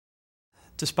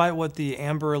Despite what the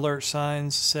Amber Alert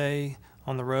signs say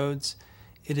on the roads,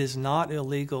 it is not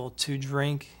illegal to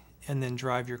drink and then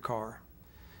drive your car.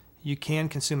 You can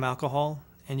consume alcohol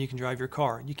and you can drive your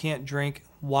car. You can't drink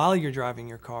while you're driving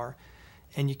your car,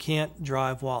 and you can't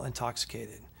drive while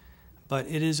intoxicated. But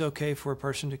it is okay for a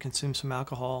person to consume some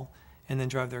alcohol and then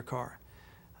drive their car.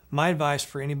 My advice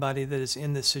for anybody that is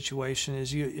in this situation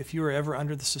is if you are ever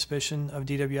under the suspicion of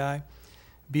DWI,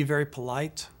 be very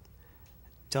polite.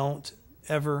 Don't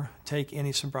ever take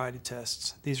any sobriety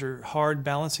tests. These are hard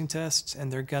balancing tests,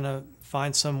 and they're going to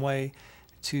find some way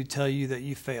to tell you that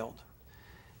you failed.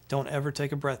 Don't ever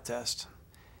take a breath test.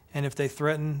 And if they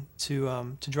threaten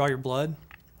to draw your blood,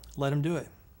 let them do it,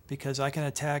 because I can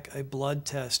attack a blood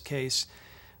test case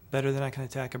better than I can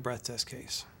attack a breath test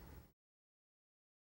case.